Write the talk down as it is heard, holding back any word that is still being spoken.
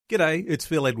G'day, it's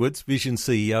Phil Edwards, Vision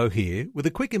CEO here, with a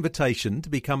quick invitation to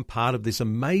become part of this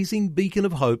amazing beacon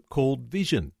of hope called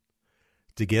Vision.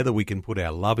 Together we can put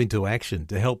our love into action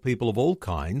to help people of all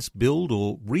kinds build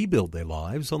or rebuild their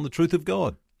lives on the truth of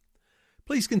God.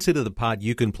 Please consider the part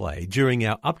you can play during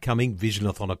our upcoming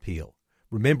Visionathon appeal,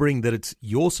 remembering that it's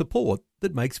your support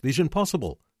that makes Vision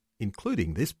possible,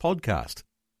 including this podcast.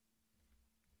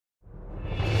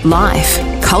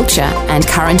 Life, culture and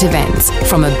current events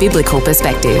from a biblical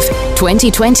perspective.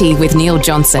 2020 with Neil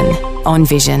Johnson on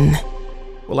Vision.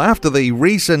 Well, after the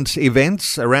recent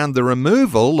events around the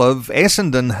removal of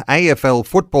Essendon AFL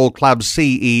Football Club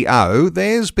CEO,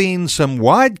 there's been some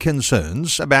wide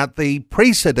concerns about the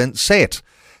precedent set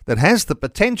that has the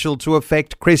potential to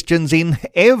affect Christians in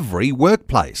every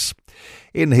workplace.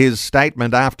 In his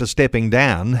statement after stepping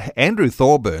down, Andrew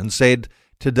Thorburn said,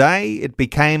 "Today it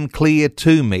became clear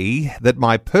to me that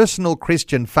my personal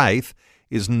Christian faith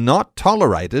is not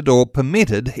tolerated or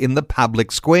permitted in the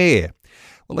public square."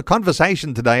 Well, a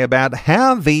conversation today about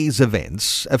how these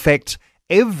events affect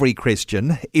every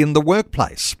Christian in the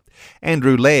workplace.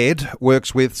 Andrew Laird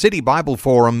works with City Bible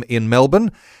Forum in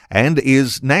Melbourne and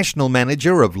is National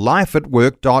Manager of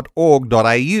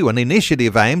lifeatwork.org.au, an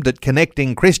initiative aimed at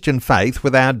connecting Christian faith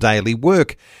with our daily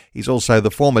work. He's also the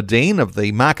former Dean of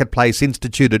the Marketplace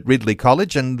Institute at Ridley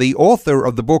College and the author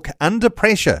of the book Under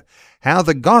Pressure, How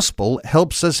the Gospel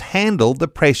Helps Us Handle the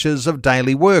Pressures of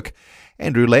Daily Work.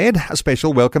 Andrew Laird, a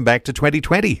special welcome back to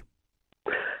 2020.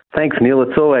 Thanks, Neil.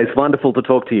 It's always wonderful to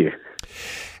talk to you.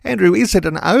 Andrew, is it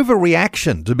an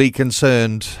overreaction to be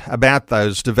concerned about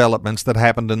those developments that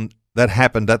happened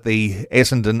at the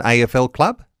Essendon AFL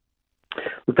club?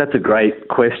 Look, that's a great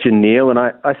question, Neil, and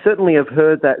I certainly have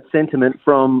heard that sentiment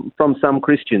from some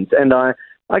Christians, and I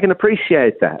can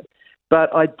appreciate that.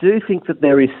 But I do think that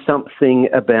there is something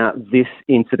about this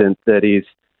incident that is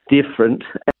different,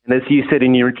 and as you said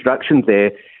in your introduction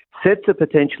there, sets a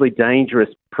potentially dangerous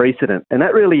precedent, and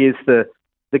that really is the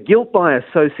guilt by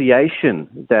association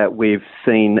that we've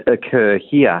seen occur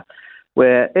here,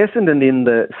 where Essendon, in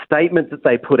the statement that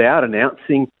they put out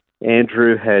announcing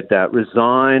Andrew had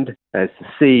resigned as the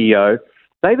CEO,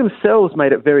 they themselves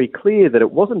made it very clear that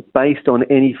it wasn't based on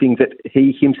anything that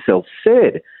he himself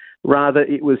said. Rather,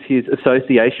 it was his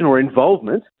association or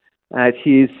involvement at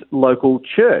his local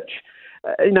church.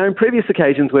 In previous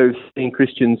occasions where we've seen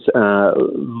Christians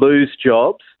lose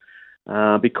jobs,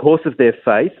 because of their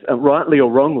faith, rightly or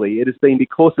wrongly, it has been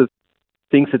because of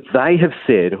things that they have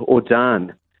said or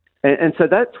done. And so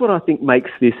that's what I think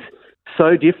makes this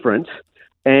so different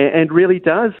and really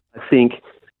does, I think,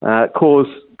 cause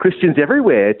Christians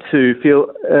everywhere to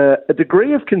feel a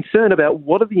degree of concern about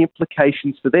what are the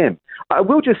implications for them. I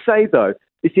will just say, though,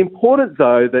 it's important,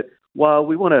 though, that while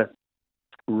we want to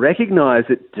recognise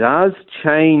it does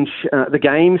change the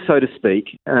game, so to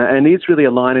speak, and is really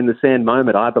a line in the sand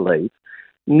moment, I believe.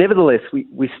 Nevertheless,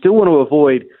 we still want to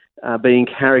avoid being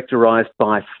characterised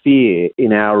by fear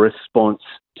in our response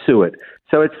to it.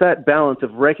 So it's that balance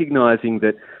of recognising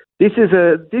that this is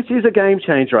a game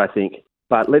changer, I think,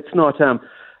 but let's not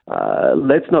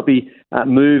be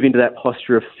move into that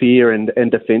posture of fear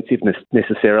and defensiveness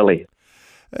necessarily.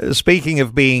 Speaking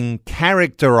of being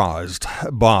characterised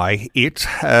by it,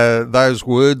 those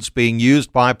words being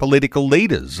used by political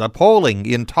leaders, appalling,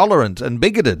 intolerant and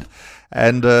bigoted.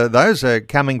 And those are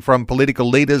coming from political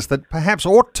leaders that perhaps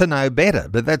ought to know better.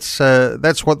 But that's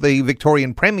what the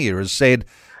Victorian Premier has said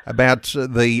about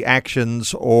the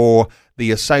actions or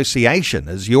the association,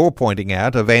 as you're pointing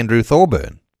out, of Andrew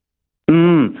Thorburn.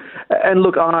 And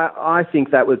look, I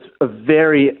think that was a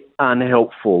very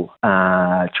unhelpful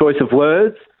choice of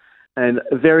words and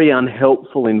a very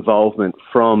unhelpful involvement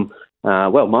from,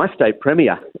 my state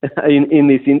premier in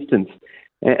this instance.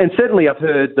 And certainly I've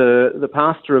heard the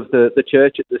pastor of the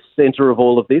church at the centre of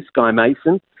all of this, Guy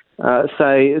Mason,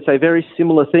 say very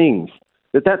similar things,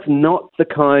 that's not the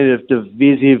kind of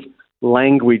divisive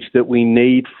language that we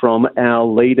need from our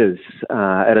leaders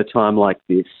at a time like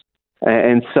this.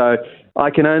 And so I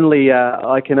can only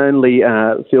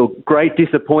feel great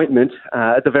disappointment,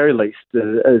 at the very least,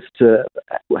 as to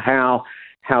how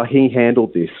he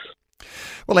handled this.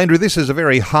 Well, Andrew, this is a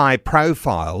very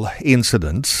high-profile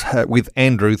incident with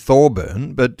Andrew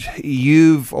Thorburn, but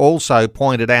you've also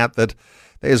pointed out that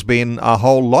there's been a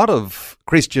whole lot of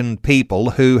Christian people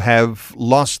who have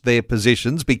lost their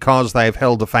positions because they've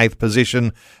held a faith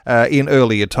position in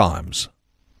earlier times.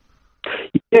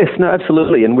 Yes, no,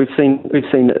 absolutely, and we've seen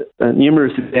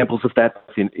numerous examples of that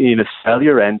in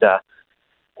Australia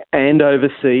and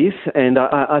overseas, and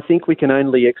I think we can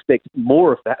only expect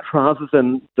more of that rather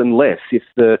than less if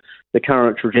the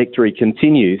current trajectory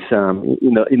continues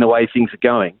in the way things are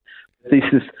going. This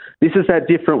is that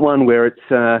different one where it's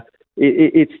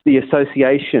the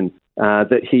association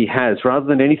that he has rather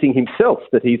than anything himself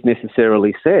that he's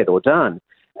necessarily said or done.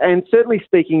 And certainly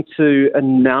speaking to a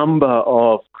number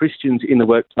of Christians in the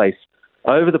workplace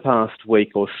over the past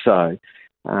week or so,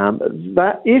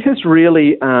 that it has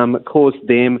really caused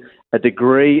them a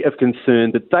degree of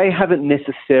concern that they haven't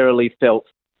necessarily felt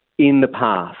in the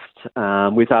past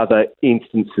with other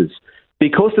instances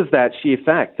because of that sheer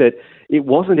fact that it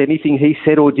wasn't anything he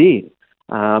said or did.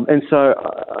 And so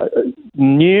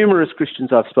numerous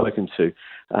Christians I've spoken to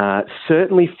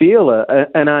certainly feel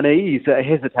an unease, a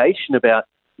hesitation about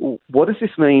what does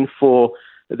this mean for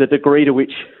the degree to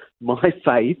which my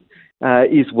faith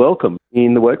is welcome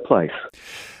in the workplace.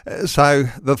 So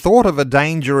the thought of a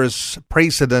dangerous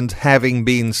precedent having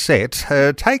been set,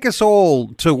 take us all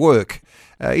to work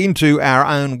into our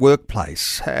own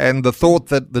workplace, and the thought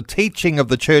that the teaching of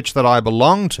the church that I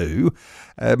belong to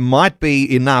might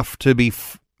be enough to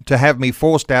have me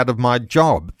forced out of my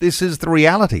job. This is the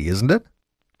reality, isn't it?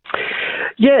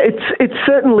 Yeah, it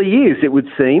certainly is, it would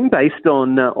seem, based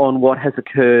on what has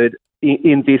occurred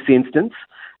in this instance.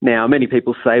 Now, many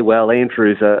people say, well,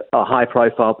 Andrew's a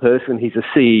high-profile person. He's a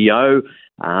CEO.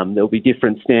 There'll be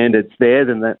different standards there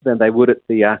than they would at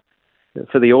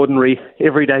for the ordinary,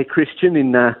 everyday Christian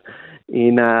in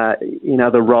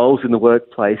other roles in the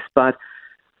workplace. But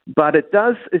it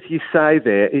does, as you say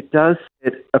there, it does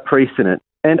set a precedent.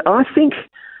 And I think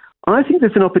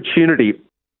there's an opportunity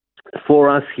for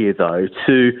us here, though,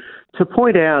 to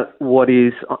point out what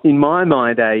is, in my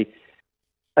mind, a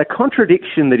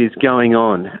contradiction that is going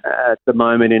on at the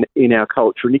moment in our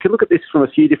culture. And you can look at this from a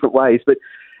few different ways, but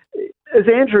as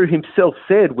Andrew himself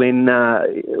said when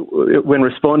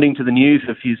responding to the news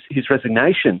of his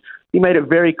resignation, he made it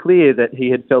very clear that he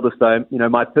had felt as though,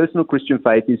 my personal Christian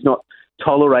faith is not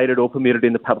tolerated or permitted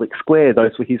in the public square.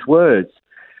 Those were his words.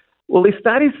 Well, if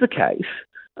that is the case,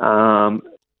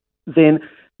 then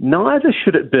neither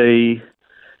should it be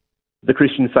the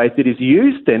Christian faith that is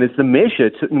used then as the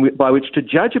measure by which to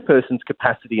judge a person's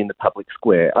capacity in the public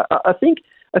square. I think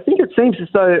it seems as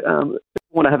though people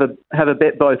want to have a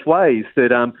bet both ways,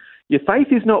 that your faith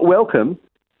is not welcome,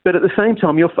 but at the same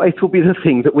time your faith will be the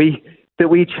thing that we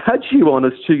judge you on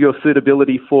as to your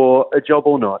suitability for a job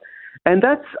or not. And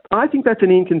I think that's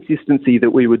an inconsistency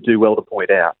that we would do well to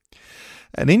point out.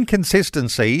 An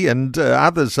inconsistency, and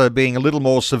others are being a little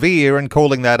more severe and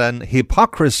calling that an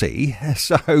hypocrisy.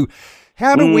 So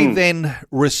how do we then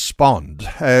respond?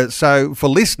 So for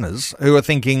listeners who are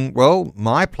thinking, well,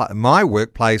 my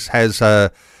workplace has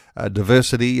a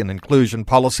diversity and inclusion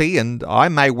policy, and I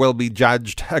may well be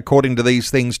judged according to these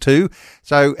things too.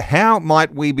 So how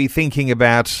might we be thinking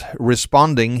about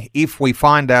responding if we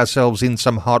find ourselves in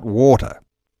some hot water?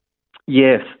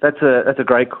 Yes, that's a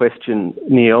great question,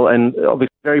 Neil, and obviously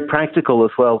very practical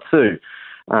as well too.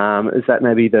 Is that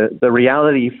maybe the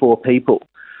reality for people?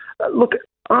 Look,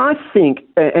 I think,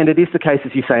 and it is the case,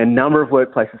 as you say, a number of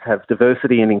workplaces have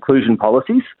diversity and inclusion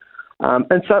policies.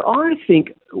 And so I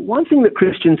think one thing that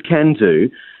Christians can do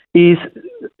is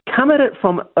come at it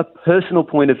from a personal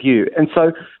point of view. And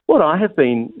so what I have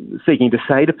been seeking to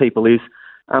say to people is,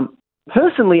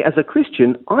 personally, as a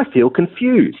Christian, I feel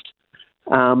confused.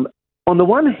 On the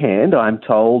one hand, I'm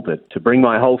told that to bring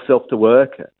my whole self to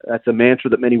work, that's a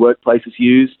mantra that many workplaces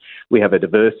use. We have a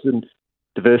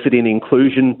diversity and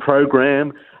inclusion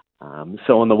program.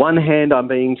 So on the one hand, I'm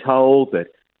being told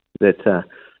that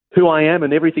who I am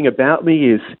and everything about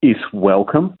me is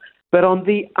welcome. But on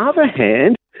the other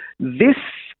hand, this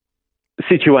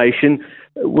situation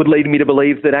would lead me to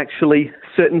believe that actually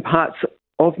certain parts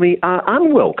of me are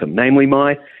unwelcome, namely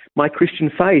my Christian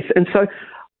faith. And so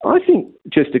I think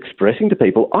just expressing to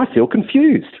people, I feel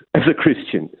confused as a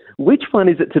Christian. Which one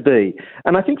is it to be?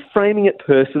 And I think framing it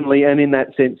personally and in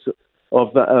that sense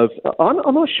of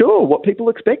I'm not sure what people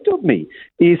expect of me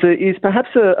is perhaps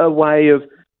a way of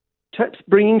perhaps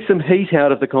bringing some heat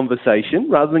out of the conversation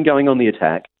rather than going on the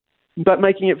attack, but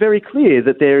making it very clear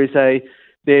that there's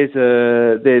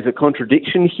a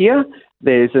contradiction here,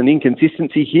 there's an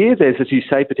inconsistency here, there's, as you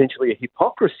say, potentially a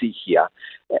hypocrisy here.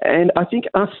 And I think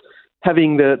us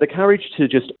having the courage to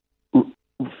just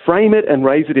frame it and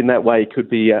raise it in that way could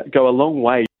be go a long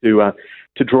way to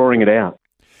drawing it out.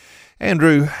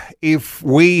 Andrew, if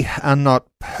we are not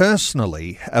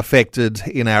personally affected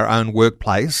in our own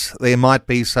workplace, there might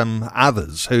be some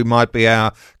others who might be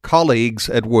our colleagues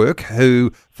at work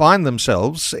who find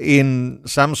themselves in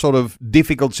some sort of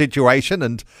difficult situation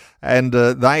and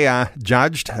they are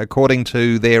judged according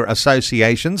to their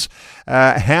associations.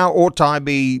 How ought I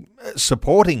be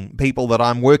supporting people that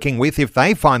I'm working with if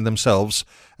they find themselves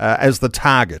as the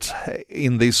target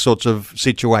in this sort of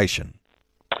situation?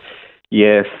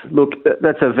 Yes, look,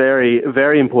 that's a very,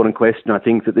 very important question. I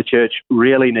think that the church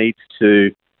really needs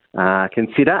to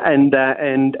consider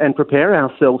and prepare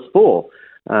ourselves for,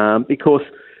 because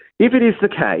if it is the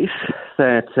case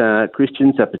that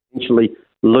Christians are potentially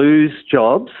lose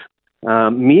jobs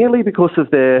merely because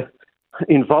of their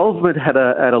involvement at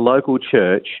a local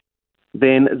church,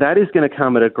 then that is going to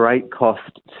come at a great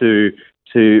cost to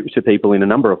people in a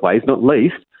number of ways, not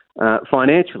least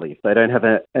financially, if they don't have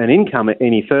an income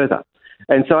any further.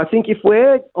 And so I think if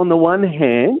we're, on the one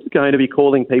hand, going to be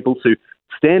calling people to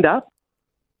stand up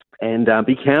and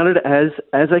be counted as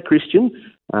a Christian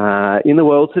in the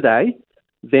world today,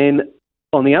 then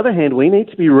on the other hand, we need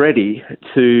to be ready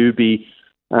to be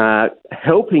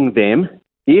helping them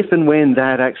if and when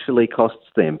that actually costs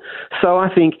them. So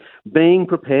I think being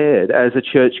prepared as a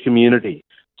church community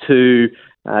to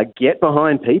get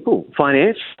behind people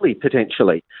financially,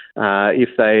 potentially, if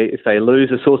they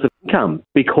lose a source of income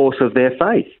because of their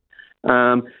faith.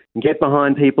 Get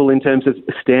behind people in terms of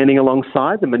standing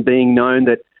alongside them and being known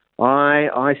that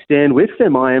I stand with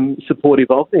them, I am supportive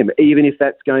of them, even if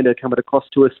that's going to come at a cost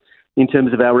to us in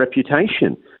terms of our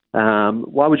reputation.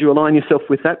 Why would you align yourself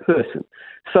with that person?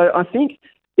 So I think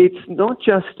it's not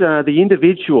just the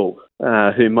individual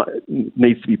who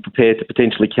needs to be prepared to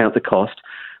potentially count the cost,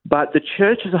 but the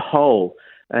church as a whole,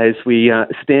 as we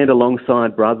stand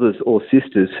alongside brothers or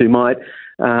sisters who might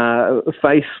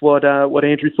face what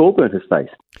Andrew Thorburn has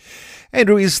faced.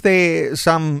 Andrew, is there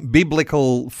some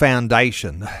biblical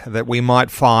foundation that we might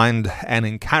find an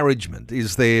encouragement?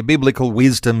 Is there biblical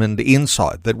wisdom and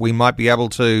insight that we might be able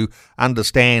to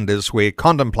understand as we're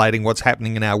contemplating what's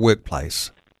happening in our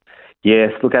workplace?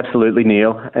 Yes, look, absolutely,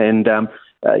 Neil. And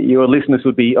your listeners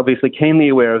would be obviously keenly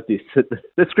aware of this.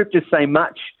 The scriptures say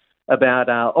much about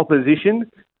opposition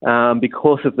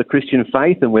because of the Christian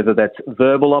faith, and whether that's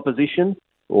verbal opposition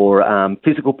or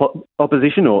physical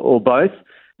opposition or both.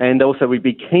 And also we'd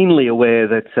be keenly aware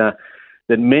that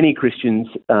many Christians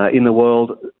in the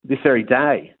world this very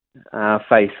day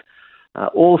face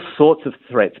all sorts of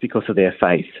threats because of their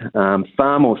faith,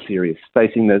 far more serious,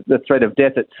 facing the threat of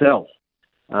death itself.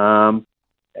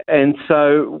 And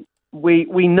so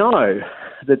we know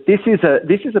that this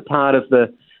is a part of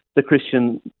the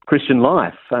Christian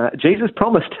life. Jesus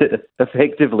promised it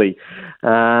effectively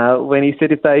when he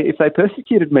said, if they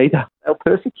persecuted me, they'll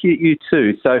persecute you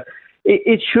too. So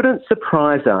it shouldn't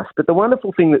surprise us. But the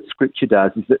wonderful thing that Scripture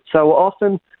does is that so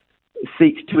often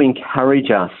seeks to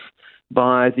encourage us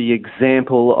by the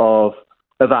example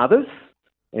of others.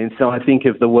 And so I think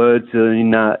of the words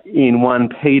in 1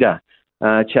 Peter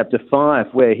chapter 5,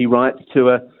 where he writes to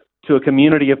a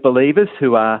community of believers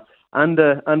who are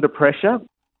under pressure,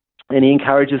 and he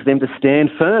encourages them to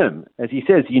stand firm. As he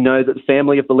says, you know that the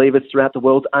family of believers throughout the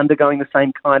world is undergoing the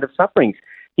same kind of sufferings.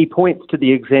 He points to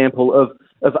the example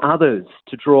of others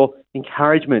to draw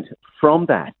encouragement from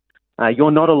that.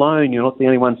 You're not alone. You're not the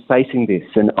only one facing this.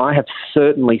 And I have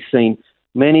certainly seen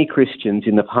many Christians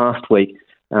in the past week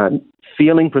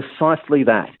feeling precisely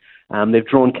that. They've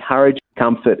drawn courage,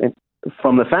 comfort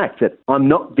from the fact that I'm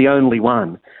not the only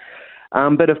one.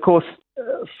 But of course,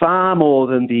 far more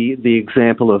than the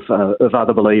example of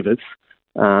other believers,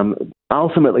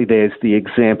 ultimately there's the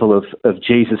example of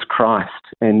Jesus Christ.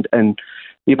 And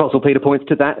the Apostle Peter points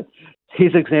to that,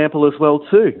 his example as well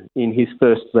too, in his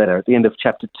first letter at the end of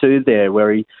chapter 2 there,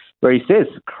 where he says,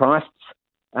 Christ's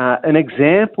an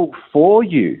example for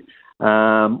you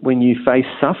when you face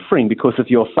suffering because of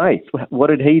your faith. What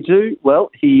did he do? Well,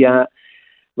 he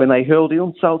when they hurled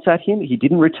insults at him, he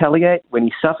didn't retaliate. When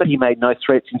he suffered, he made no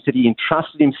threats. Instead, he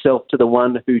entrusted himself to the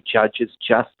one who judges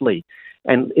justly.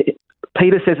 And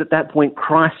Peter says at that point,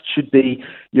 Christ should be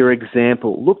your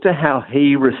example. Look to how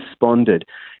he responded.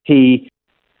 He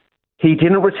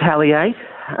didn't retaliate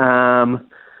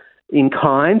in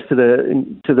kind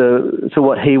to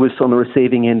what he was on the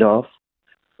receiving end of,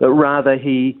 but rather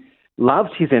he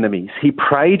loved his enemies. He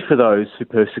prayed for those who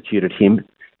persecuted him.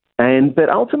 But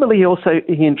ultimately,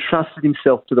 he entrusted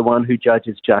himself to the one who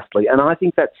judges justly. And I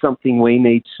think that's something we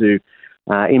need to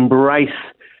embrace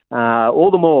all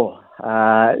the more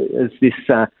as this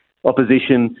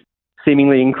opposition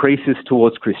seemingly increases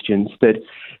towards Christians. But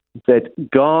that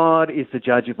God is the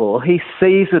judge of all. He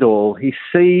sees it all. He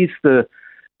sees the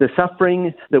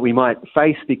suffering that we might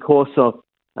face because of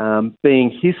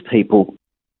being his people.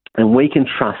 And we can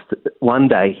trust that one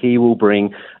day he will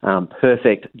bring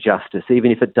perfect justice,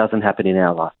 even if it doesn't happen in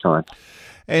our lifetime.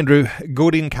 Andrew,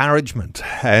 good encouragement,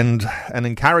 and an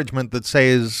encouragement that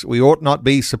says we ought not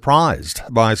be surprised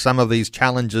by some of these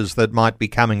challenges that might be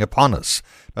coming upon us.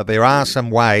 But there are some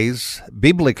ways,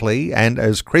 biblically and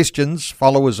as Christians,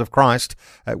 followers of Christ,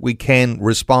 we can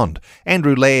respond.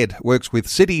 Andrew Laird works with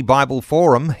City Bible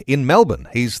Forum in Melbourne.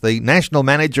 He's the national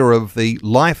manager of the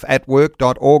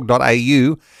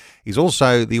lifeatwork.org.au. He's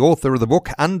also the author of the book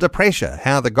Under Pressure,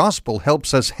 How the Gospel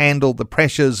Helps Us Handle the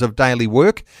Pressures of Daily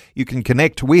Work. You can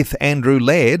connect with Andrew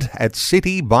Laird at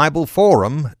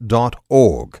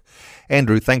citybibleforum.org.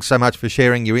 Andrew, thanks so much for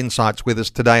sharing your insights with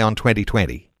us today on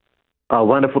 2020. Oh,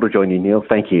 wonderful to join you, Neil.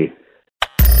 Thank you.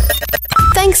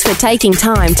 Thanks for taking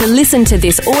time to listen to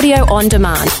this audio on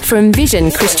demand from Vision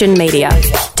Christian Media.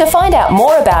 To find out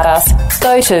more about us,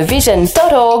 go to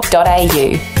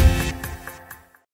vision.org.au.